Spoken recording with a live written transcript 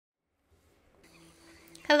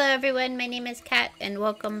Hello everyone, my name is Kat and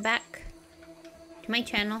welcome back to my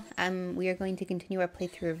channel. We are going to continue our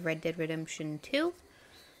playthrough of Red Dead Redemption 2.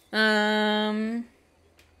 Last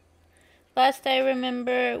I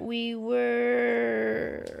remember we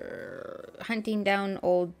were hunting down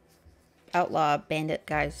old outlaw bandit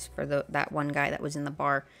guys for that one guy that was in the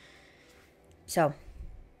bar. So,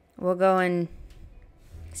 we'll go and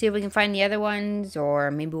see if we can find the other ones, or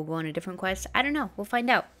maybe we'll go on a different quest. I don't know, we'll find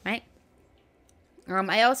out, right?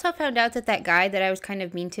 I also found out that guy that I was kind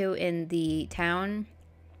of mean to in the town,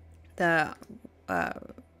 the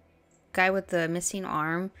guy with the missing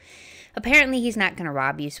arm, apparently he's not going to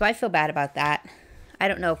rob you, so I feel bad about that. I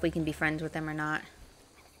don't know if we can be friends with him or not.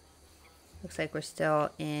 Looks like we're still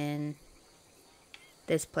in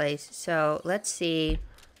this place, so let's see.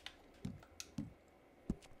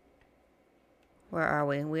 Where are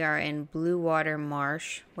we? We are in Blue Water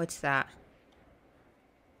Marsh. What's that?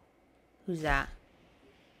 Who's that?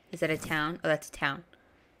 Is that a town? Oh, that's a town.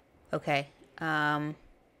 Okay.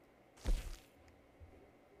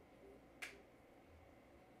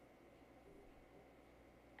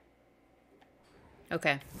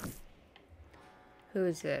 Okay. Who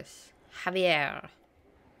is this? Javier.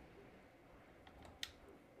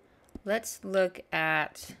 Let's look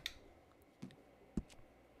at...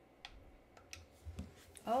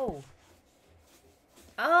 Oh.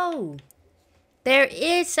 Oh! There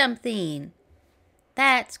is something!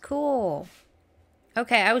 That's cool.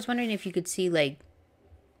 Okay, I was wondering if you could see, like,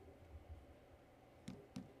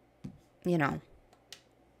 you know,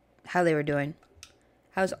 how they were doing.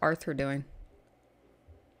 How's Arthur doing?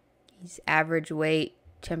 He's average weight,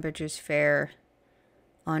 temperature's fair,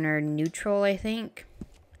 honor neutral, I think.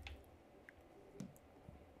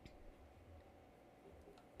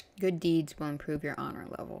 Good deeds will improve your honor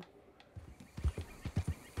level.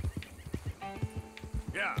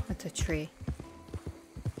 Yeah. That's a tree.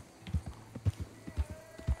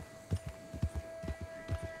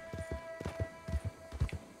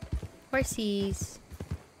 Horsies.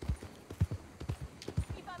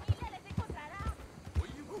 Will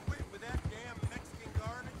you quit with that damn Mexican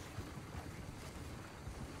garbage?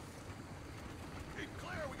 Keep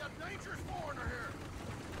clear, we got dangerous foreigner here.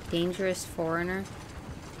 Dangerous foreigner.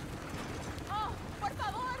 Oh, por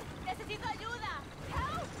favor, necesito ayuda.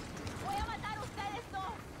 Help! Voy a matar a ustedes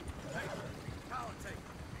dos. Hey, politics.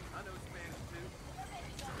 I know Spanish too.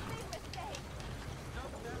 Big mistake.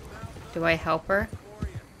 Do I help her?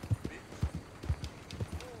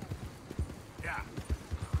 Yeah.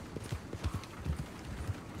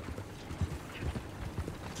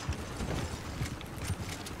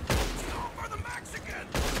 For the Mexican!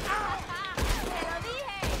 Ajá, te lo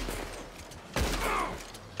dije.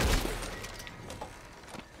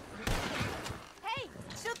 Hey,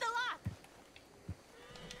 shoot the lock.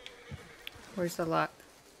 Where's the lock?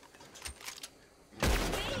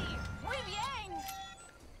 Sí, muy bien.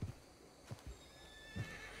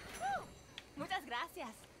 Muchas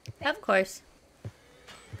gracias. Of course.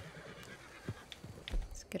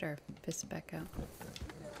 Let's get our fists back out.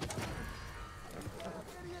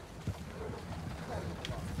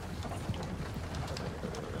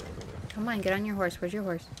 Come on, get on your horse. Where's your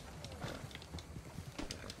horse?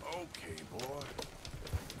 Okay, boy.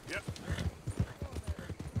 Yep.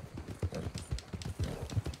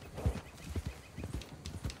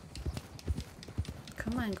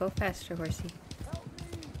 Come on, go faster, horsey.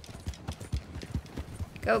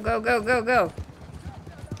 Go, go, go, go, go.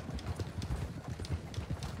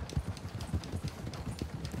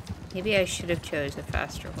 Maybe I should have chose a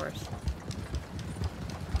faster horse.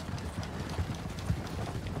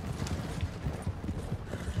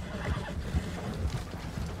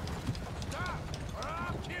 Stop, or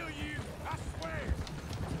I'll kill you, I swear.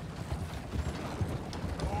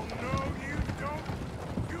 Oh, no, you don't.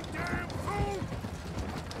 You damn fool!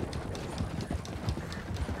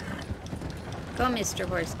 Go, Mr.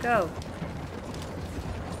 Horse, go.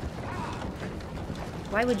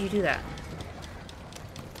 Why would you do that?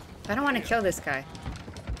 I don't want to kill this guy.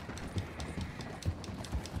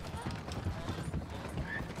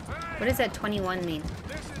 What does that 21 mean?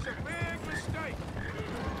 This is a big mistake.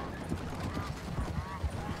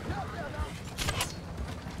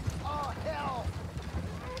 Oh, hell!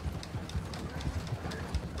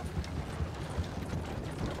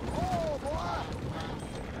 Oh, boy!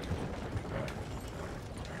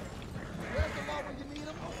 Where's the law when you need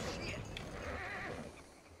him? Oh, shit!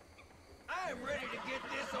 I am ready to get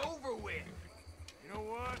this over with. You know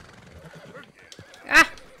what? Ah!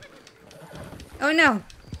 Oh no!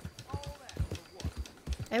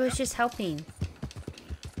 I was just helping.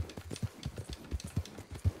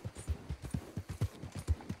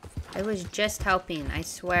 I was just helping, I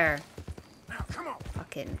swear. Now, come on.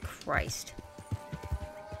 Fucking Christ.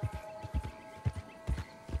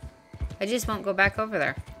 I just won't go back over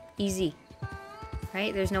there. Easy.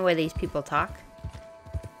 Right? There's no way these people talk.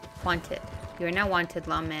 Wanted. You are now wanted.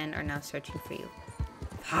 Lawmen are now searching for you.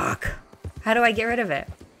 Fuck. How do I get rid of it?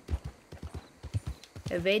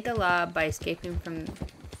 Evade the law by escaping from...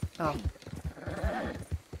 Oh.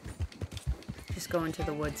 Just go into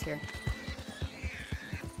the woods here.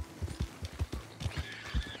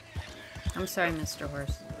 I'm sorry, Mr.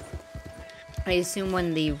 Horse. I assume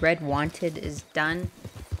when the red wanted is done,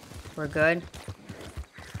 we're good.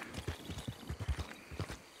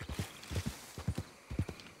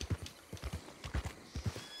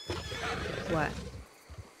 What?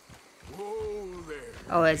 Whoa there.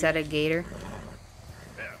 Oh, is that a gator?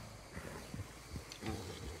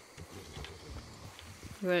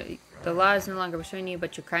 The law is no longer pursuing you,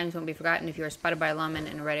 but your crimes won't be forgotten. If you are spotted by a lawman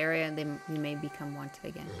in a red area, then you may become wanted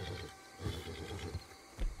again.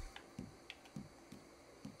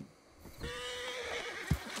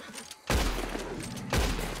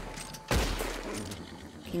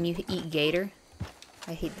 Can you eat gator?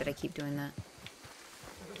 I hate that I keep doing that.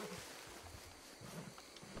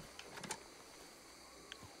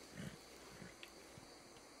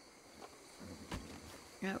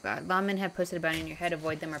 Oh god, lawmen have posted a bounty on your head.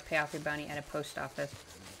 Avoid them or pay off your bounty at a post office.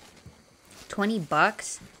 20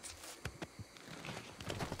 bucks?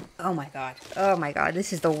 Oh my god. Oh my god,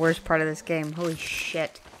 this is the worst part of this game. Holy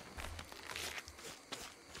shit.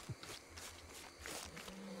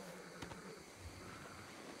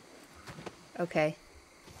 Okay.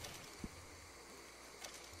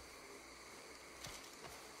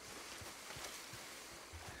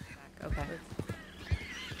 Okay.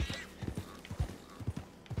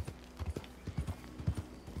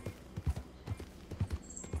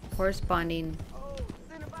 Corresponding. Oh, is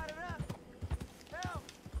anybody there? Help!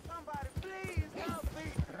 Somebody, please help me!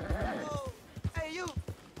 Oh, hey, you!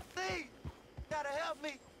 Please! Gotta help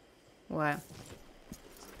me! What?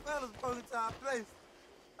 Fellas broke into our place.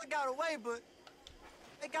 I got away, but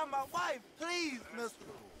they got my wife. Please, mister.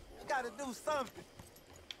 You gotta do something.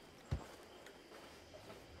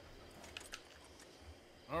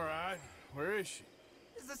 All right. Where is she?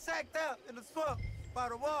 It's a sacked out in the swamp by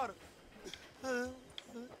the water.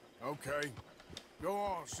 Okay. Go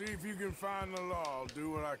on. See if you can find the law. I'll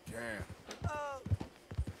do what I can. I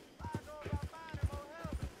go about finding more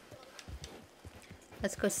help.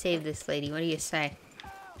 Let's go save this lady. What do you say?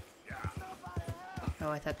 Somebody help!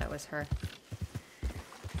 Oh, I thought that was her.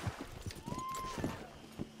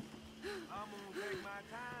 I'm gonna take my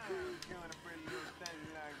time killing a pretty little thing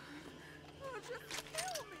like you. Oh, just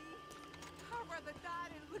kill me. I'd rather die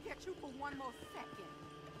than look at you for one more second.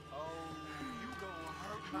 Oh, you gonna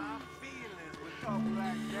hurt my feelings with talk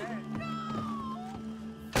like that.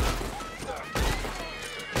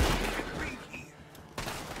 Breathe here.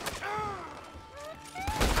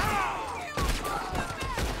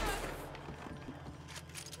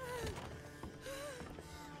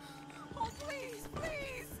 Oh, please,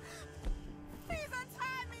 please. Please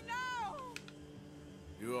untie me now.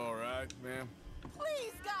 You all right, ma'am?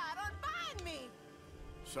 Please, God, unbind me.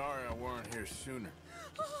 Sorry I weren't here sooner.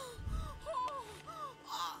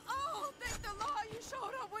 Thank the Lord you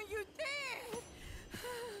showed up when you did.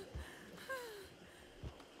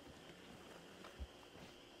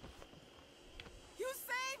 You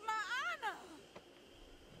saved my honor.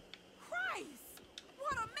 Christ,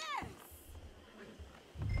 what a mess.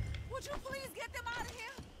 Would you please get them out of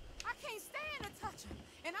here? I can't stand to touch them,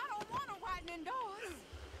 and I don't want them riding indoors.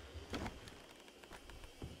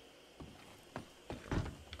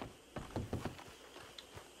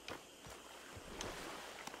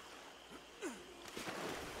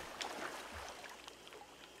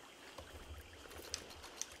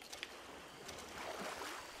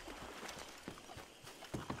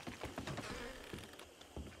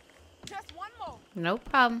 Just one more. No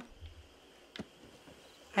problem.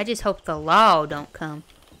 I just hope the law don't come.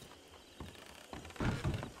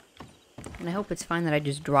 And I hope it's fine that I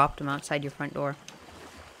just dropped him outside your front door.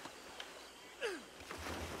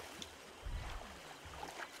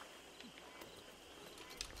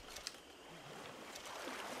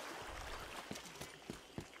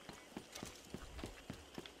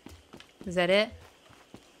 Is that it?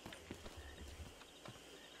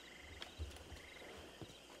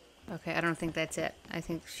 Okay, I don't think that's it. I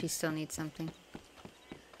think she still needs something.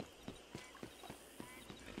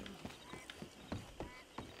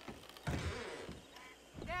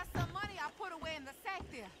 There's some money I put away in the sack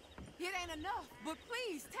there. It ain't enough, but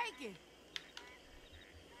please take it.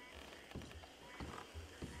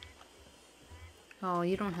 Oh,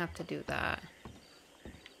 you don't have to do that.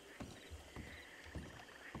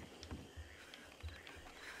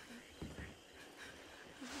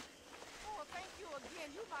 Oh, thank you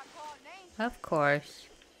again. You my guardian angel. Of course.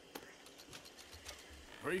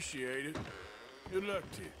 Appreciate it. Good luck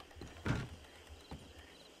to you.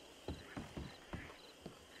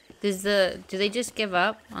 Do they just give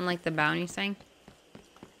up on like the bounty thing?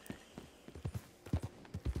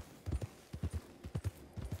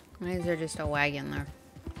 Or is there just a wagon there?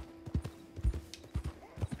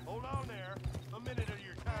 Hold on there. A minute of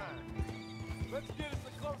your time. Let's get us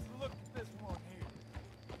a closer look at this one here.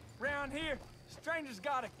 Round here, strangers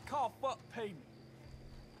gotta cough up payment.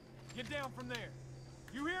 Get down from there.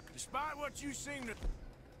 You hear? Despite what you seem to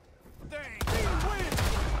think,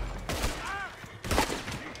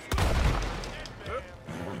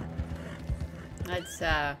 Let's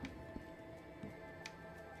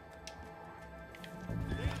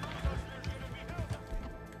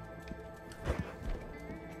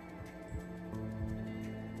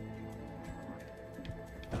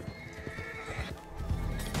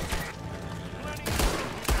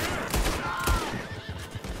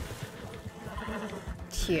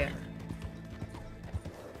here.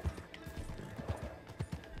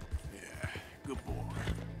 yeah, good boy.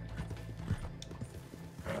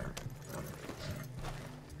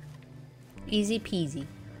 Easy peasy.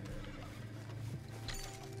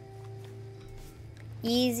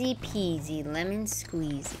 Easy peasy, lemon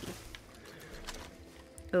squeezy.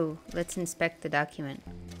 Oh, let's inspect the document.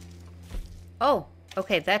 Oh,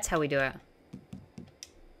 okay, that's how we do it.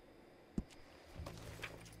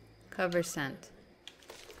 Cover sent.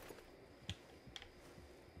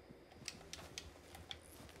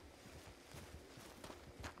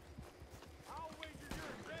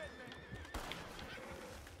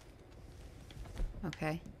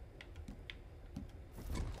 Okay.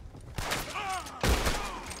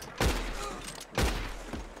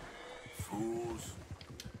 Fools.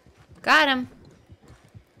 Got him.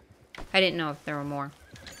 I didn't know if there were more.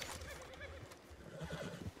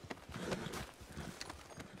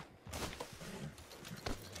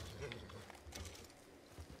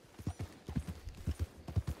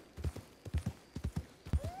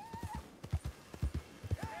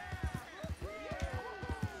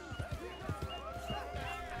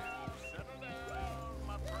 Settle down,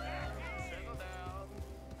 my friend. Settle down.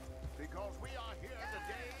 Because we are here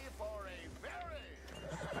today for a very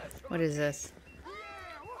special... What is this? It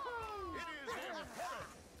is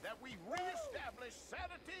imperative that we reestablish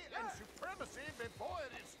sanity and supremacy before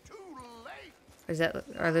it is too late. Is that,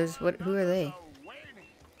 are those, what, who are they? Waning.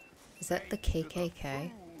 Is that the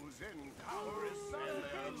KKK? Fools in Congress and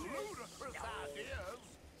their ludicrous ideas.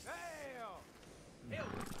 Damn!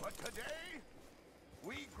 But today,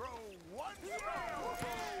 we grow one stronger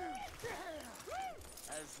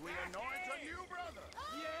as we anoint a new brother.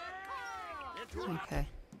 Yeah! Into a Okay.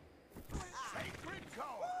 sacred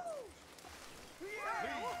cause. Please,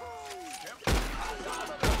 step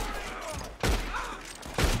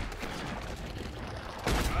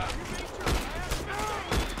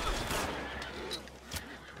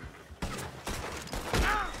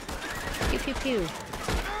Pew pew pew.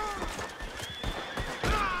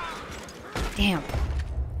 Damn.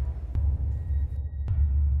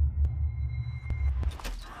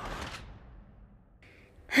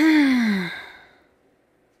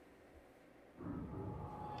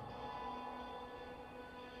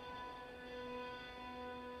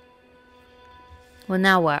 Well,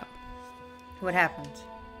 now what? What happens?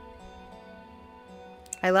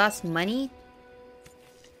 I lost money?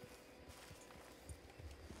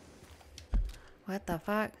 What the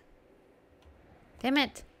fuck? Damn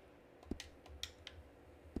it.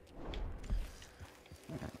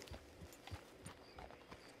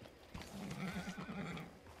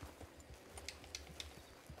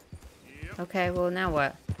 Okay, well, now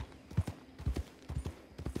what?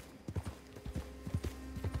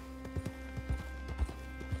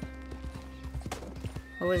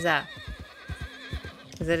 What was that?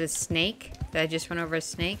 Was that a snake? Did I just run over a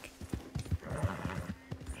snake?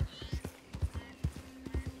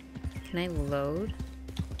 Can I load?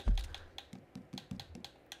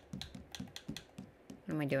 What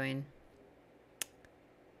am I doing?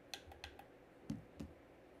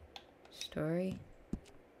 Story?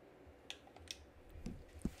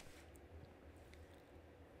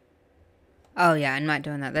 Oh yeah, I'm not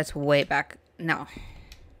doing that. That's way back. No.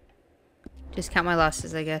 Just count my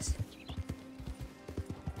losses, I guess.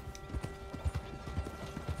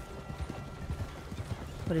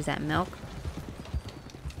 What is that, milk?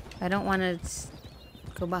 I don't want to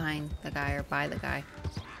go behind the guy or by the guy.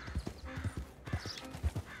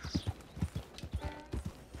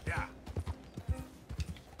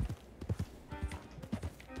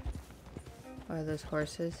 Are those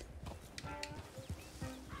horses?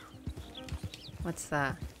 What's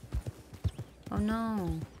that? Oh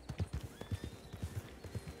no.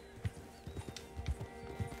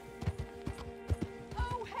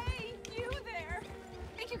 Oh, hey, you there.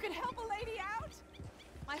 Think you could help a lady out?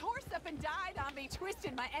 My horse up and died on me,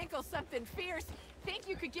 twisted my ankle something fierce. Think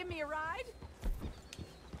you could give me a ride?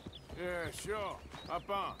 Yeah, sure. Hop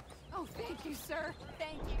on. Oh, thank you, sir.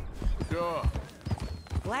 Thank you. Sure.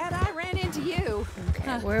 Glad I ran into you.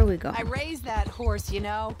 Okay, where are we going? I raised that horse, you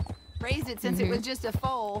know. Raised it since it was just a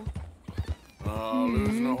foal. Oh,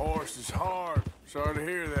 losing a horse is hard. Sorry to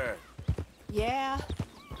hear that. Yeah,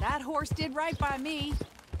 that horse did right by me.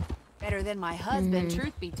 Better than my husband,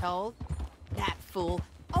 truth be told. That fool.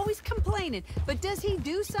 Always complaining, but does he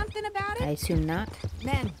do something about I it? assume not.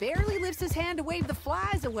 Man barely lifts his hand to wave the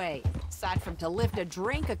flies away. Aside from to lift a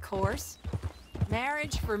drink, of course.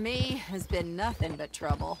 Marriage, for me, has been nothing but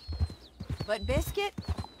trouble. But Biscuit,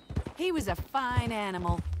 he was a fine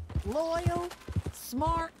animal. Loyal,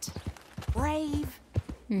 smart, brave.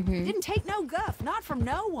 Didn't take no guff, not from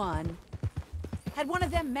no one. Had one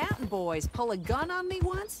of them mountain boys pull a gun on me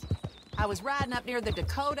once. I was riding up near the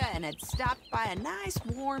Dakota and had stopped by a nice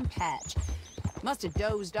warm patch. Must have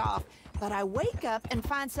dozed off, but I wake up and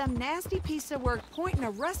find some nasty piece of work pointing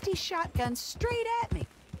a rusty shotgun straight at me.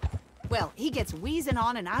 Well, he gets wheezing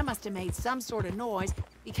on and I must have made some sort of noise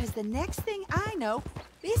because the next thing I know,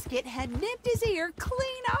 Biscuit had nipped his ear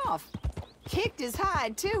clean off. Kicked his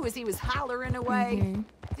hide, too, as he was hollering away.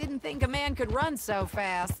 Didn't think a man could run so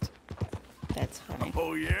fast. That's funny.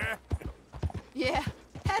 Oh, yeah? Yeah,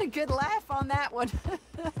 had a good laugh on that one.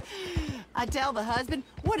 I tell the husband,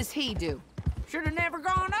 what does he do? Should have never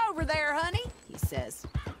gone over there, honey, he says.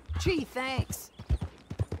 Gee, thanks.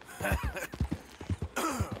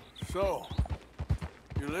 So,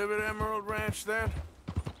 you live at Emerald Ranch then?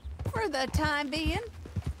 For the time being.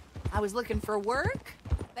 I was looking for work.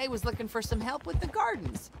 They was looking for some help with the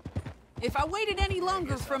gardens. If I waited any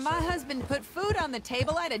longer for my husband to put food on the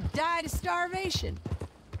table, I'd have died of starvation.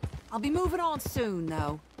 I'll be moving on soon,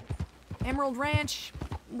 though. Emerald Ranch,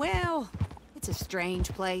 well, it's a strange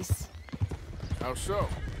place. How so?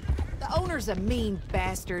 The owner's a mean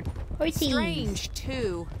bastard. Hoities. Strange,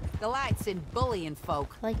 too. The lights in bullying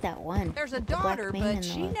folk. I like that one. There's a With the black daughter, mane but and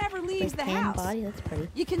she the, never leaves like, the tan house. body. That's pretty.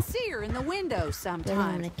 You can see her in the window Really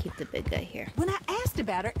sometimes. want to keep the big guy here. When I asked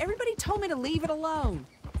about her, everybody told me to leave it alone.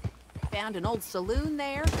 Found an old saloon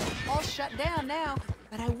there, all shut down now,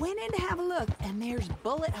 but I went in to have a look, and there's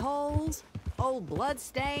bullet holes, old blood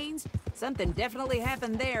stains. Something definitely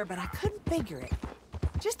happened there, but I couldn't figure it.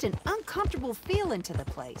 Just an uncomfortable feeling to the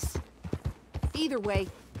place. Either way,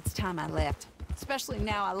 it's time I left. Especially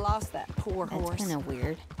now I lost that poor That's horse. kind of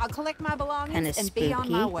weird. I'll collect my belongings Kinda and be on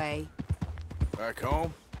my spooky. way. Back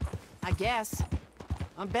home? I guess.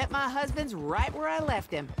 I bet my husband's right where I left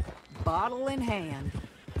him, bottle in hand.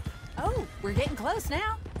 Oh, we're getting close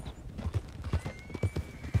now.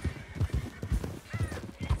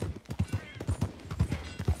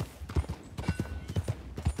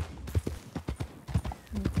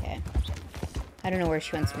 Okay. I don't know where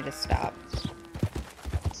she wants me to stop.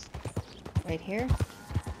 Right here?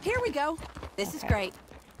 Here we go. This is Okay. great.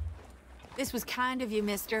 This was kind of you,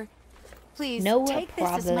 mister. Please, No take this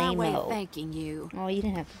as my way of problemo. thanking you. Oh, you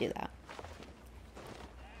didn't have to do that.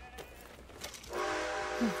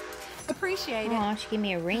 Appreciate it. Oh, she gave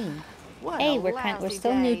me a ring. What Hey, a we're lousy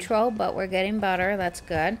still day. neutral, but we're getting better. That's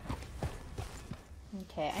good.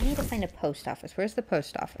 Okay, I need to find a post office. Where's the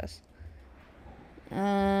post office?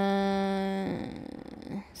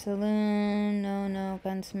 Saloon. No,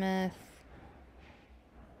 gunsmith.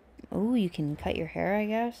 Ooh, you can cut your hair, I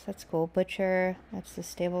guess. That's cool. Butcher. That's the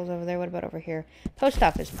stables over there. What about over here? Post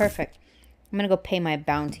office. Perfect. I'm gonna go pay my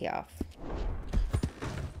bounty off.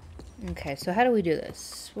 Okay, so how do we do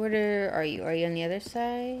this? Where are you? Are you on the other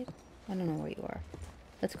side? I don't know where you are.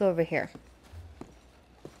 Let's go over here.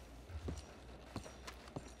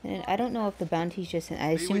 And I don't know if the bounty's just in...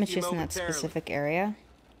 I assume with it's you just in that momentarily. specific area.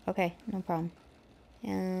 Okay, no problem.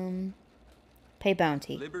 Pay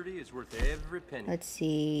bounty. Liberty is worth every penny. Let's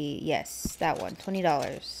see. Yes, that one.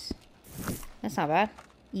 $20. That's not bad.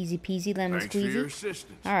 Easy peasy lemon Thanks for your squeezy.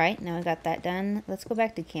 assistance. Alright, now I got that done. Let's go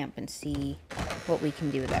back to camp and see what we can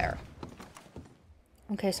do there.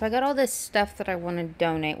 Okay, so I got all this stuff that I want to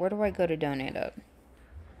donate. Where do I go to donate it?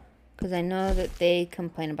 Because I know that they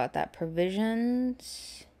complain about that.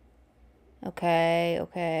 Provisions. Okay.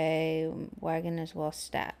 Wagon is well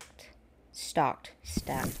stacked. Stacked.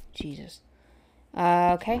 Jesus.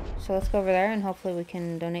 Okay, so let's go over there and hopefully we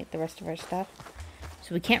can donate the rest of our stuff.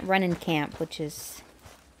 So we can't run in camp, which is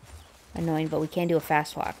annoying, but we can do a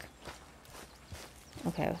fast walk.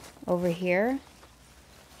 Okay, over here.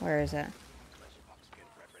 Where is it?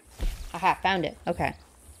 Aha, found it. Okay.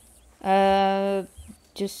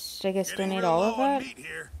 Just, I guess, donate all of it.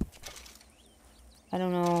 I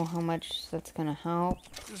don't know how much that's gonna help.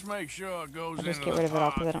 Just make sure it goes I'll just into get the rid of it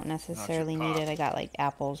all pot, because I don't necessarily not your need it. I got, like,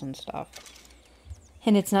 apples and stuff.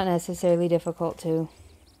 And it's not necessarily difficult to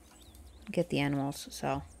get the animals,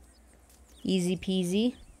 so. Easy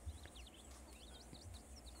peasy.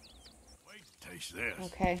 Wait to taste this.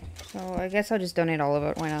 Okay, so I guess I'll just donate all of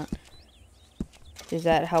it. Why not? Does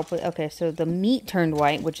that help with... Okay, so the meat turned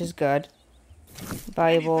white, which is good.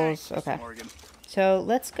 Valuables, okay. So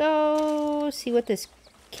let's go see what this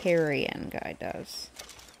carrion guy does.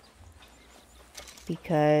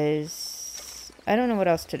 Because I don't know what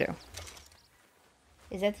else to do.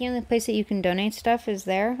 Is that the only place that you can donate stuff is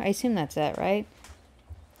there? I assume that's it, right?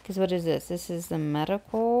 Because what is this? This is the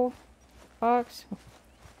medical box.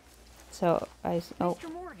 So oh.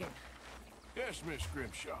 Mr. Morgan, Yes, Miss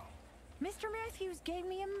Grimshaw. Mr. Matthews gave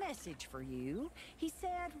me a message for you. He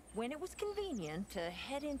said when it was convenient to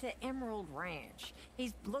head into Emerald Ranch.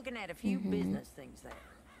 He's looking at a few business things there.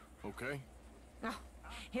 Okay. Oh,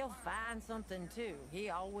 he'll find something too.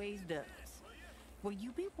 He always does. Will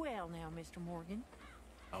you be well now, Mr. Morgan?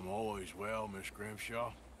 I'm always well, Miss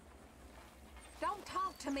Grimshaw. Don't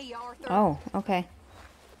talk to me, Arthur. Oh, okay.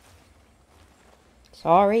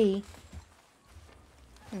 Sorry.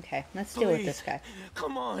 Okay, let's deal with this guy.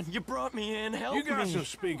 Come on, you brought me in. Help You got me. some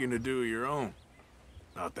speaking to do of your own.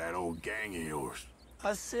 Not that old gang of yours.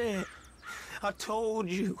 I said, I told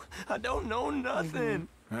you, I don't know nothing.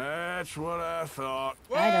 That's what I thought.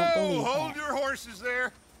 I don't believe hold that. your horses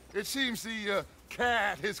there. It seems the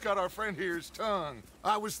cat has got our friend here's tongue.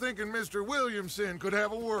 I was thinking Mr. Williamson could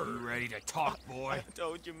have a word. Ready to talk, boy? I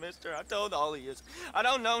told you, mister. I told all of you. I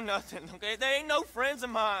don't know nothing, okay? They ain't no friends of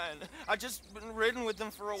mine. I just been ridden with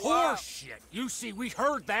them for a while. Horseshit. You see, we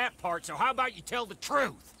heard that part, so how about you tell the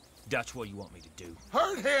truth? That's what you want me to do.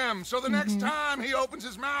 Hurt him, so the next time he opens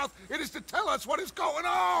his mouth, it is to tell us what is going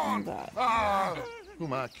on. God. Ah, who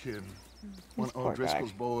am I kidding? One This poor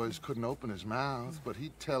O'Driscoll's guy. boys couldn't open his mouth, but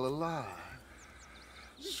he'd tell a lie.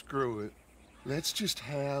 Screw it. Let's just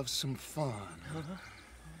have some fun.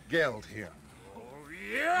 Geld him.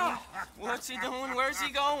 Yeah! What's he doing? Where's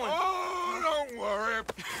he going? Oh, don't worry.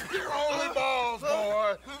 You're only balls,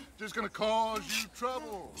 boy. Just gonna cause you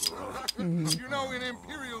trouble. You know, in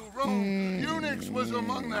Imperial Rome, eunuchs was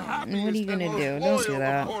among the happiest What are you gonna and most do? Don't do loyal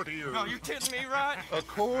that. of courtiers. No, you kidding me, right? Of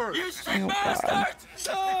course. You sick Oh, bastard!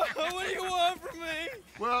 Oh, what do you want from me?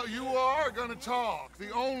 Well, you are gonna talk.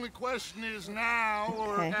 The only question is now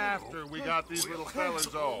or Okay. after we got these little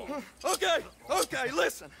fellas off. Okay,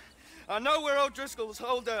 listen. I know where O'Driscoll was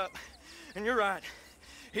holed up, and you're right.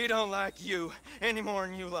 He don't like you any more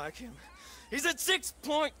than you like him. He's at 6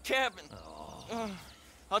 Point Cabin.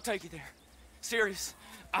 I'll take you there. Serious,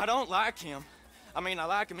 I don't like him. I mean, I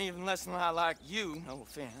like him even less than I like you, no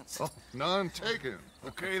offense. Oh, none taken.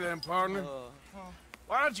 Okay then, partner.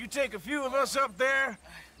 Why don't you take a few of us up there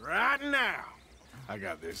right now? I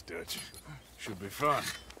got this, Dutch. Should be fun.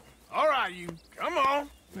 All right, you. Come on.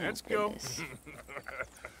 Let's go. Goodness.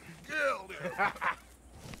 Geld him.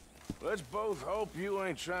 Let's both hope you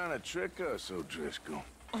ain't trying to trick us, O'Driscoll.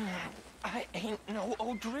 I ain't no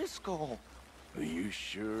O'Driscoll. You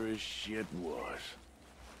sure as shit was.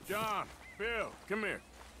 John, Bill, come here.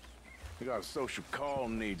 We got a social call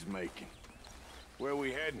needs making. Where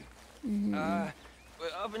we heading? Well,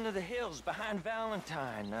 up into the hills behind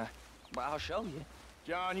Valentine. Well, I'll show you.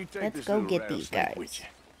 John, you take Let's this go little get these rattlesnake guys. with you.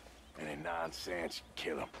 Any nonsense,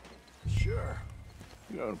 kill him. Sure.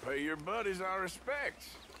 You're gonna pay your buddies our respects.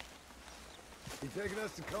 You taking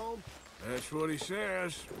us to Combe? That's what he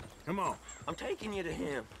says. Come on. I'm taking you to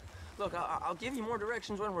him. Look, I'll give you more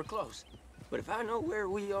directions when we're close. But if I know where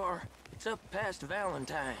we are, it's up past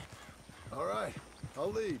Valentine. All right,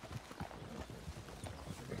 I'll lead.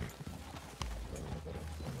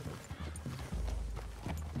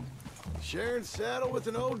 Sharing saddle with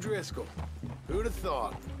an O'Driscoll. Who'd have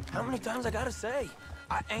thought? How many times I gotta say?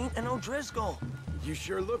 I ain't an O'Driscoll. You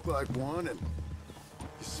sure look like one, and you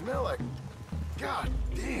smell like... God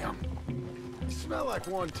damn. You smell like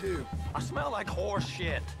one, too. I smell like horse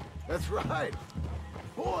shit. That's right.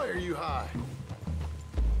 Boy, are you high.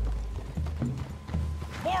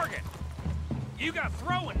 Morgan! You got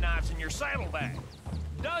throwing knives in your saddlebag.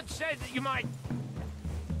 Dud said that you might...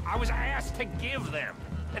 I was asked to give them,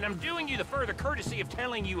 and I'm doing you the further courtesy of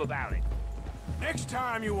telling you about it. Next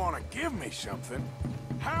time you want to give me something,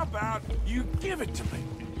 how about you give it to me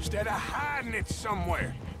instead of hiding it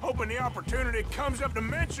somewhere, hoping the opportunity comes up to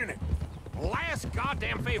mention it? Last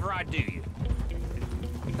goddamn favor I do you.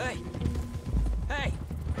 Hey! Hey!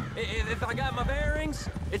 If I got my bearings,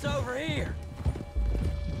 it's over here.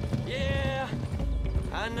 Yeah,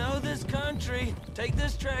 I know this country. Take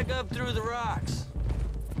this track up through the rocks.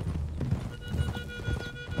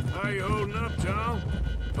 How you holding up, Tom?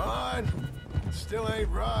 Fine. Still ain't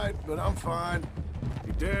right, but I'm fine.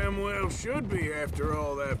 You damn well should be after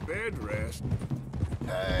all that bed rest.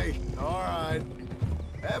 Hey, all right.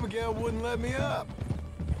 Abigail wouldn't let me up.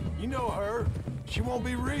 You know her. She won't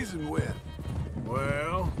be reasoned with.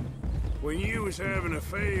 Well, when you was having a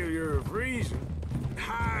failure of reason,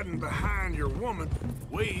 hiding behind your woman,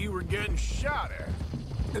 we were getting shot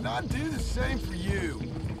at. And I'd do the same for you,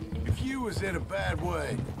 if you was in a bad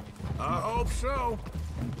way. I hope so.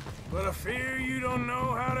 But I fear you don't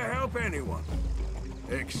know how to help anyone.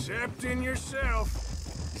 Except in yourself.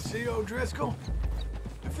 See, O'Driscoll?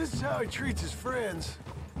 If this is how he treats his friends,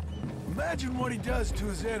 imagine what he does to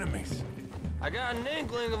his enemies. I got an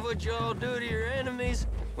inkling of what y'all do to your enemies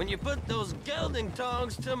when you put those gelding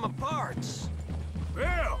tongs to my parts.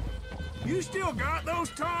 Bill, you still got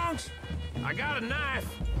those tongs? I got a knife.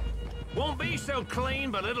 Won't be so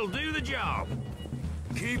clean, but it'll do the job.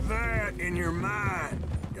 Keep that in your mind,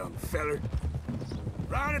 young feller.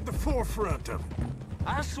 Right at the forefront of it.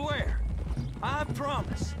 I swear, I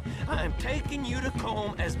promise, I am taking you to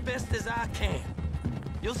Combe as best as I can.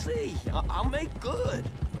 You'll see, I'll make good.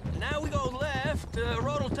 Now we go left,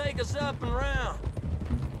 road'll take us up and round.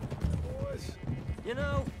 Boys, You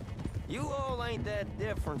know, you all ain't that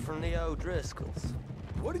different from the O'Driscolls.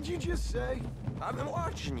 what did you just say? I've been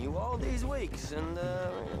watching you all these weeks, and,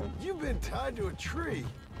 You've been tied to a tree.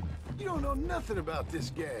 You don't know nothing about this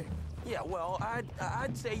game. yeah, well,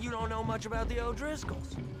 I'd say you don't know much about the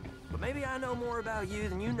O'Driscolls. But maybe I know more about you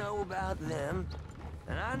than you know about them.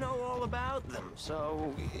 And I know all about them,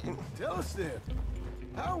 so... Tell us then,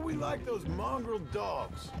 how are we like those mongrel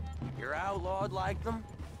dogs? You're outlawed like them.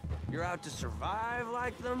 You're out to survive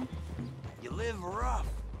like them. You live rough.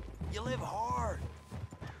 You live hard.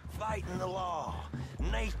 Fighting the law,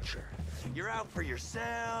 nature. You're out for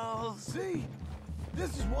yourselves. See?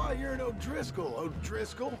 This is why you're an O'Driscoll,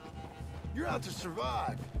 O'Driscoll. You're out to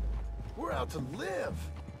survive. We're out to live.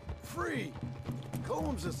 Free.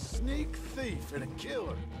 Combs a sneak thief and a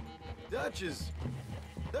killer. Dutch is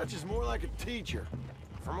more like a teacher.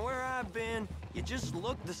 From where I've been, you just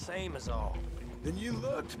look the same as all. Then you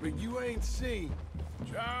looked, but you ain't seen.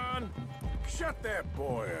 John, shut that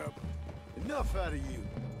boy up. Enough out of you.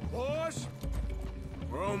 Boys,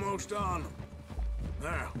 we're almost on them.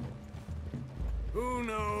 Now, who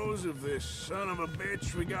knows if this son of a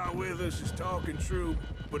bitch we got with us is talking true,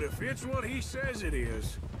 but if it's what he says it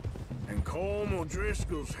is, and Colm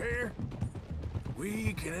O'Driscoll's here,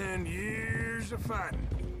 we can end years of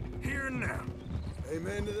fighting, here and now.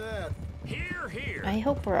 Amen to that. Here, here. I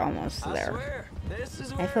hope we're almost I there. swear, this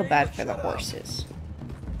is I where feel you bad for the shut up. horses.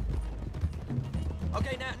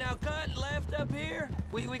 Okay, now cut left up here.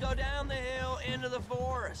 We go down the hill into the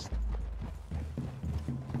forest.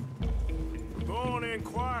 We're going in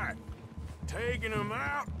quiet, taking them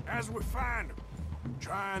out as we find them,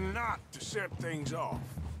 trying not to set things off.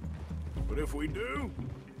 But if we do,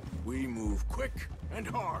 we move quick and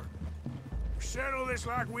hard. Settle this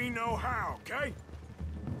like we know how, okay?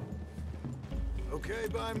 Okay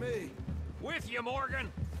by me. With you,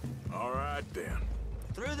 Morgan. All right, then.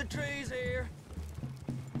 Through the trees here.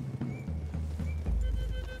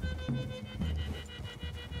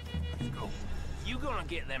 Let's go. You gonna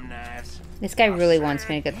get them knives? This guy really wants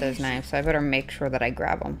me to get those knives, so I better make sure that I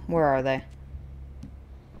grab them. Where are they?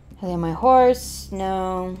 Are they on my horse?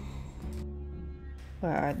 No.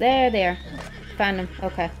 Where are they? There. Found them.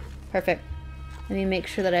 Okay. Perfect. Let me make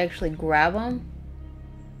sure that I actually grab them.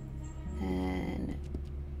 And...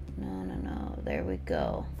 No. There we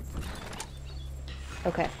go.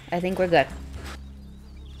 Okay. I think we're good.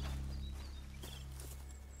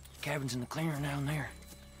 Cabin's in the clearing down there.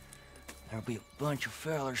 There'll be a bunch of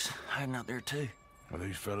fellers hiding out there too. Are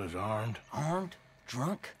these fellas armed? Armed,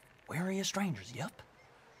 drunk, wary of strangers, yup.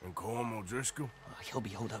 And Colm O'Driscoll? He'll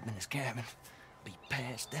be holed up in his cabin. Be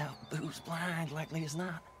passed out, booze blind, likely as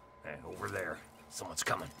not. Over there. Someone's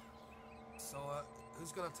coming. So,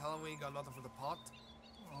 who's gonna tell him we ain't got nothing for the pot?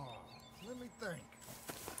 Oh, let me think.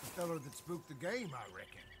 The fella that spooked the game, I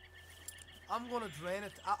reckon. I'm gonna drain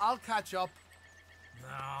it. I'll catch up.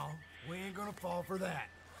 No, we ain't gonna fall for that.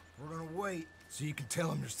 We're gonna wait so you can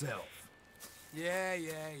tell him yourself. Yeah.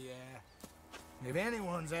 If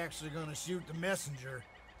anyone's actually gonna shoot the messenger,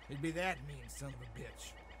 it'd be that mean son of a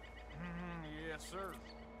bitch. Yes, sir.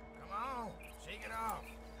 Come on, shake it off.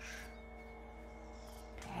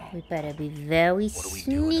 We better be very What are we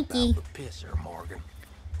doing sneaky. about the pisser, Morgan?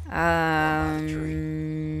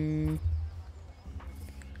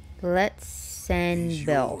 Let's send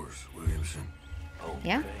Bill. Yours, Williamson.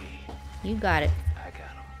 Yeah? You got it.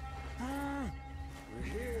 We're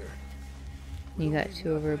here. You got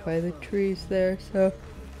two over by the trees there, so...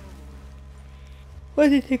 Why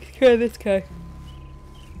don't you take care of this guy?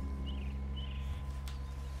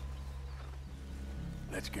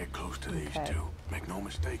 Let's get close to these two. Make no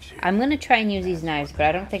mistakes here. I'm gonna try and use these knives, but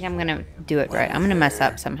I don't think I'm gonna do it right. I'm gonna mess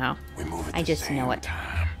up somehow. We move at I the just same know it.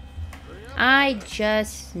 time. I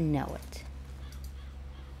just know it.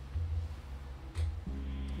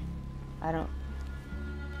 I don't...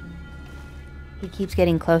 He keeps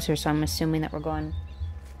getting closer, so I'm assuming that we're going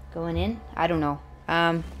in? I don't know.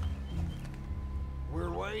 We're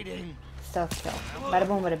waiting. Stealth kill. Bada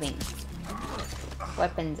boom, bada bing.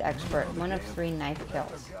 Weapons expert. 1 of 3 knife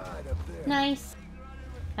kills. Nice.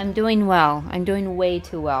 I'm doing well. I'm doing way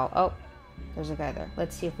too well. Oh, there's a guy there.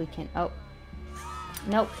 Let's see if we can... Oh.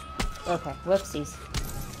 Nope. Okay, whoopsies.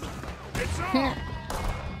 I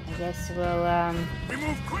guess we'll, We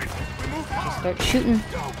move quick. We move hard. start shooting.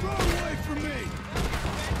 Don't run away from me.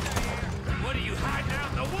 What are you hiding out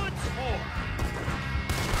in the woods for?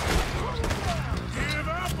 Give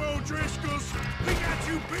up, O'Driscolls. We got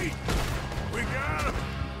you beat. We got him.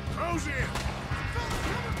 Close in.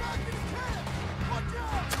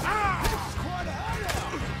 Ah! Quite a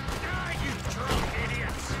hideout. Ah, you drunk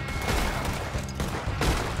idiots!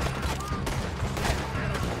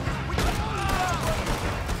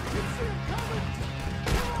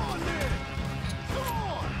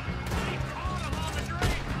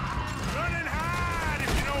 Run and hide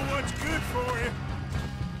if you know what's good for you.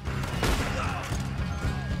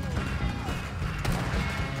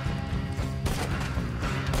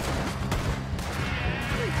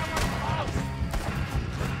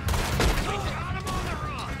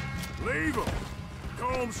 Leave him.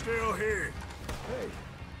 Combs still here. Hey,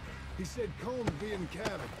 he said Combs be in the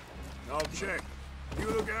cabin. I'll check. You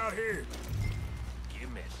look out here.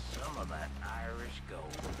 Give me some of that Irish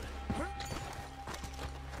gold.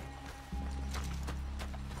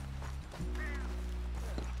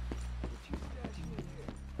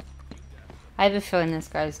 I have a feeling this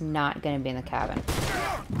guy's not going to be in the cabin. Is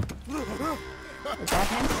that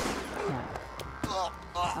him? No.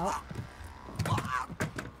 Oh.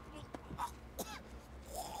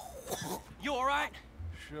 You all right?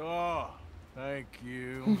 Sure. Thank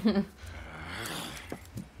you.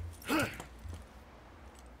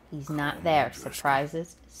 He's not there.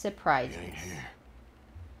 Surprises. Surprises. He ain't here.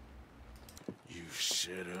 You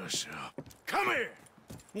set us up. Come here.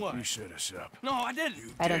 What? You set us up. No, I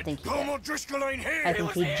didn't. I don't think he Colm did. O'Driscoll ain't here. I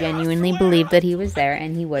think he genuinely believed that he was there,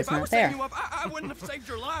 and he was If I not was setting there. you up, I wouldn't have saved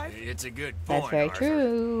your life. It's a good point. That's very Arthur.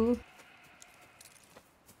 true.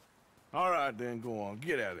 All right, then, go on.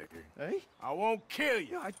 Get out of here. Hey? I won't kill you.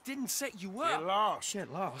 Yeah, I didn't set you Get up. lost.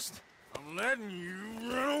 Get lost. I'm letting you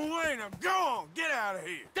run away. Now go on. Get out of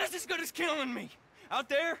here. That's as good as killing me. Out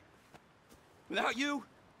there, without you,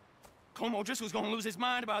 Colm O'Driscoll's gonna lose his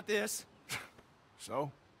mind about this.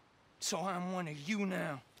 So? So I'm one of you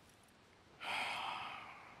now.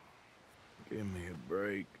 Give me a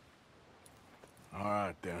break. All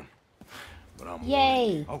right, then. But I'm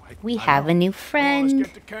Yay! Oh, hey, We I have know. a new Come on, friend.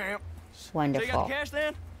 let's get to camp. So you got Wonderful. the cash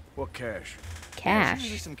then? What cash? There's usually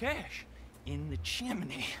Cash. some cash in the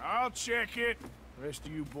chimney. I'll check it. Rest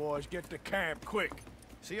of you boys, get to camp quick.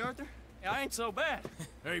 See, Arthur? I ain't so bad.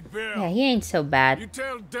 Hey, Bill. Yeah, he ain't so bad. You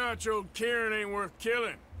tell Dutch old Kieran ain't worth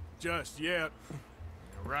killing. Just yet.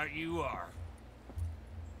 Right you are.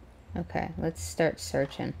 Okay, let's start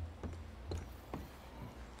searching.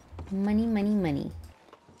 Money, money, money.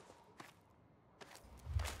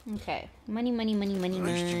 Okay, money, money, money, money, At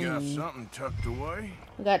least you got money. something tucked away.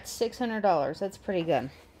 We got $600. That's pretty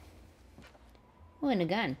good. Oh, and a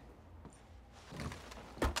gun.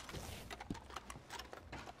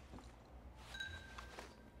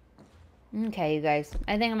 Okay, you guys.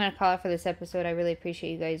 I think I'm going to call it for this episode. I really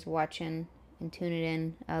appreciate you guys watching and tuning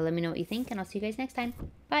in. Let me know what you think, and I'll see you guys next time.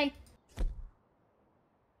 Bye.